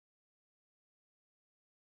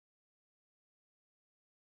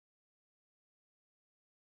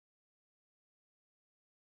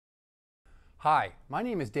Hi, my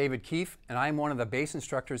name is David Keif, and I am one of the bass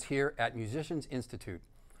instructors here at Musicians Institute.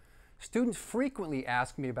 Students frequently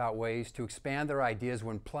ask me about ways to expand their ideas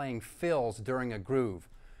when playing fills during a groove.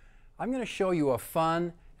 I'm going to show you a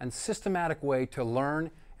fun and systematic way to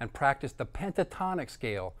learn and practice the pentatonic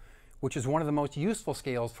scale, which is one of the most useful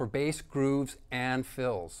scales for bass grooves and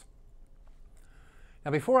fills.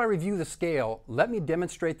 Now, before I review the scale, let me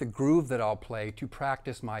demonstrate the groove that I'll play to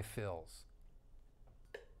practice my fills.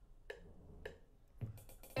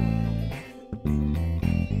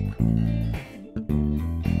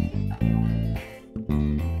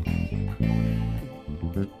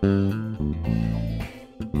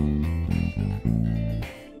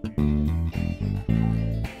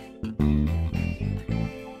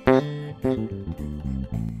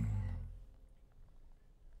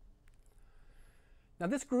 Now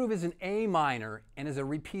this groove is in A minor and is a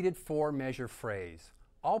repeated 4-measure phrase.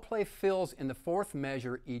 I'll play fills in the 4th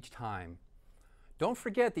measure each time. Don't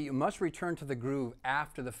forget that you must return to the groove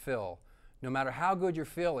after the fill. No matter how good your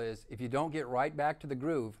fill is, if you don't get right back to the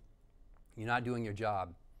groove, you're not doing your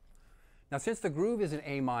job. Now since the groove is in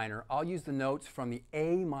A minor, I'll use the notes from the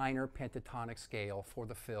A minor pentatonic scale for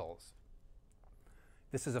the fills.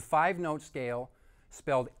 This is a 5-note scale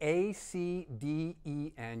spelled A, C, D,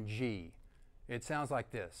 E, and G. It sounds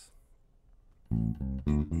like this.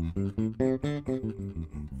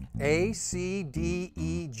 A, C, D,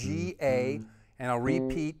 E, G, A, and I'll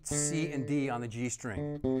repeat C and D on the G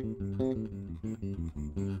string.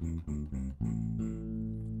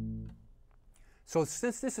 So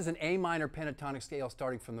since this is an A minor pentatonic scale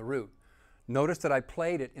starting from the root, notice that I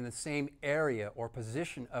played it in the same area or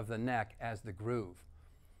position of the neck as the groove.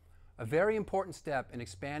 A very important step in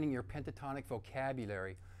expanding your pentatonic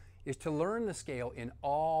vocabulary is to learn the scale in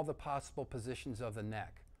all the possible positions of the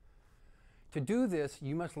neck. To do this,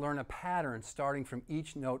 you must learn a pattern starting from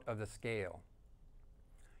each note of the scale.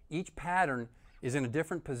 Each pattern is in a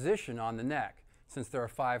different position on the neck. Since there are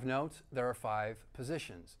 5 notes, there are 5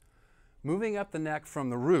 positions. Moving up the neck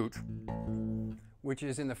from the root, which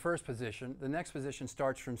is in the 1st position, the next position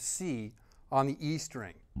starts from C on the E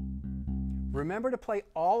string. Remember to play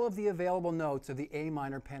all of the available notes of the A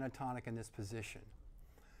minor pentatonic in this position.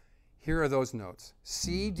 Here are those notes: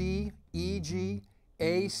 C, D, E, G,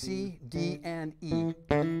 A, C, D, and E.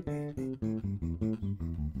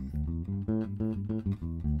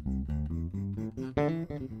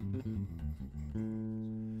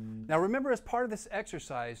 Now remember, as part of this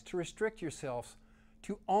exercise, to restrict yourselves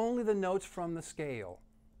to only the notes from the scale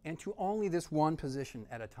and to only this one position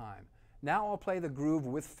at a time. Now I'll play the groove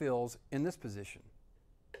with fills in this position.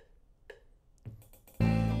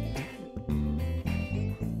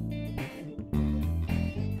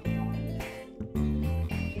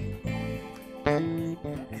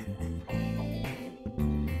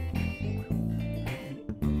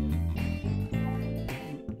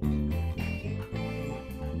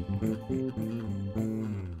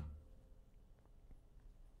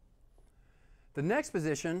 The next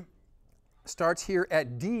position starts here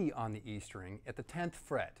at D on the E string at the 10th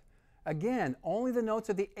fret. Again, only the notes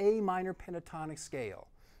of the A minor pentatonic scale.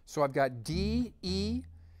 So I've got D, E,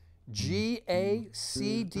 G, A,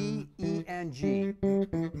 C, D, E, and G.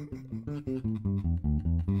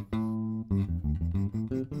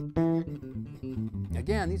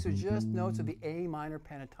 Again, these are just notes of the A minor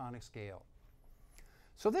pentatonic scale.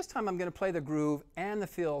 So this time I'm going to play the groove and the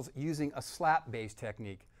fills using a slap bass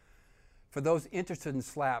technique. For those interested in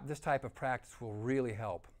slap, this type of practice will really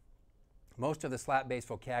help. Most of the slap bass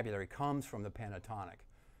vocabulary comes from the pentatonic.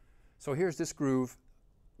 So here's this groove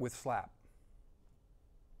with slap.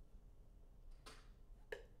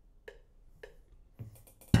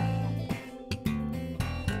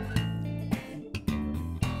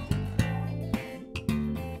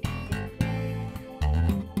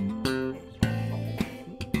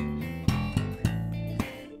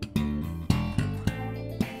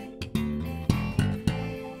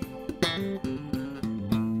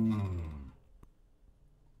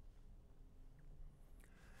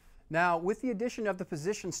 Now, with the addition of the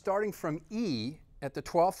position starting from E at the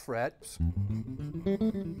 12th fret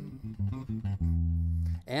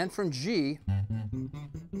and from G,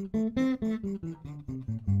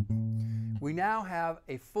 we now have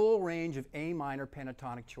a full range of A minor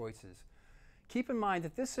pentatonic choices. Keep in mind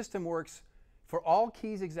that this system works for all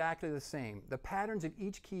keys exactly the same. The patterns in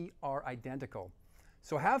each key are identical.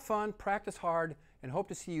 So have fun, practice hard, and hope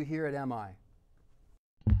to see you here at MI.